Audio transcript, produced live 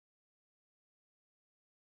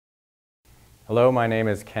Hello, my name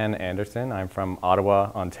is Ken Anderson. I'm from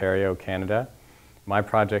Ottawa, Ontario, Canada. My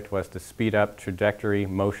project was to speed up trajectory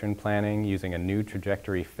motion planning using a new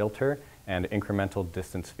trajectory filter and incremental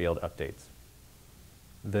distance field updates.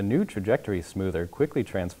 The new trajectory smoother quickly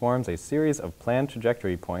transforms a series of planned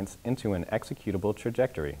trajectory points into an executable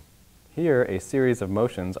trajectory. Here, a series of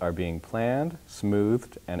motions are being planned,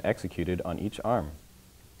 smoothed, and executed on each arm.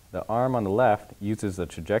 The arm on the left uses the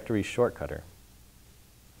trajectory shortcutter.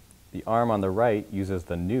 The arm on the right uses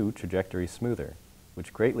the new trajectory smoother,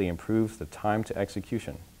 which greatly improves the time to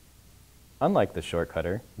execution. Unlike the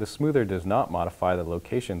shortcutter, the smoother does not modify the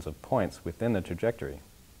locations of points within the trajectory.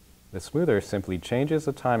 The smoother simply changes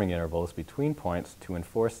the timing intervals between points to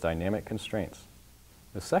enforce dynamic constraints.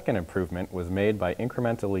 The second improvement was made by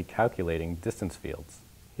incrementally calculating distance fields.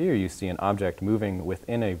 Here you see an object moving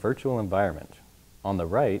within a virtual environment. On the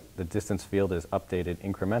right, the distance field is updated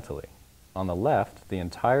incrementally. On the left, the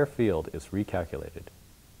entire field is recalculated.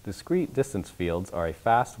 Discrete distance fields are a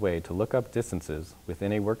fast way to look up distances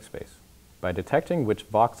within a workspace. By detecting which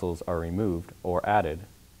voxels are removed or added,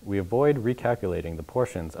 we avoid recalculating the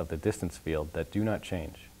portions of the distance field that do not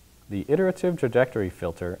change. The iterative trajectory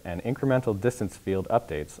filter and incremental distance field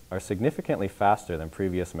updates are significantly faster than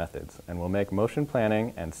previous methods and will make motion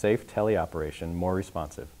planning and safe teleoperation more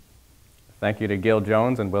responsive. Thank you to Gil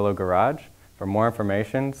Jones and Willow Garage. For more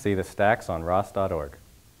information, see the stacks on ROS.org.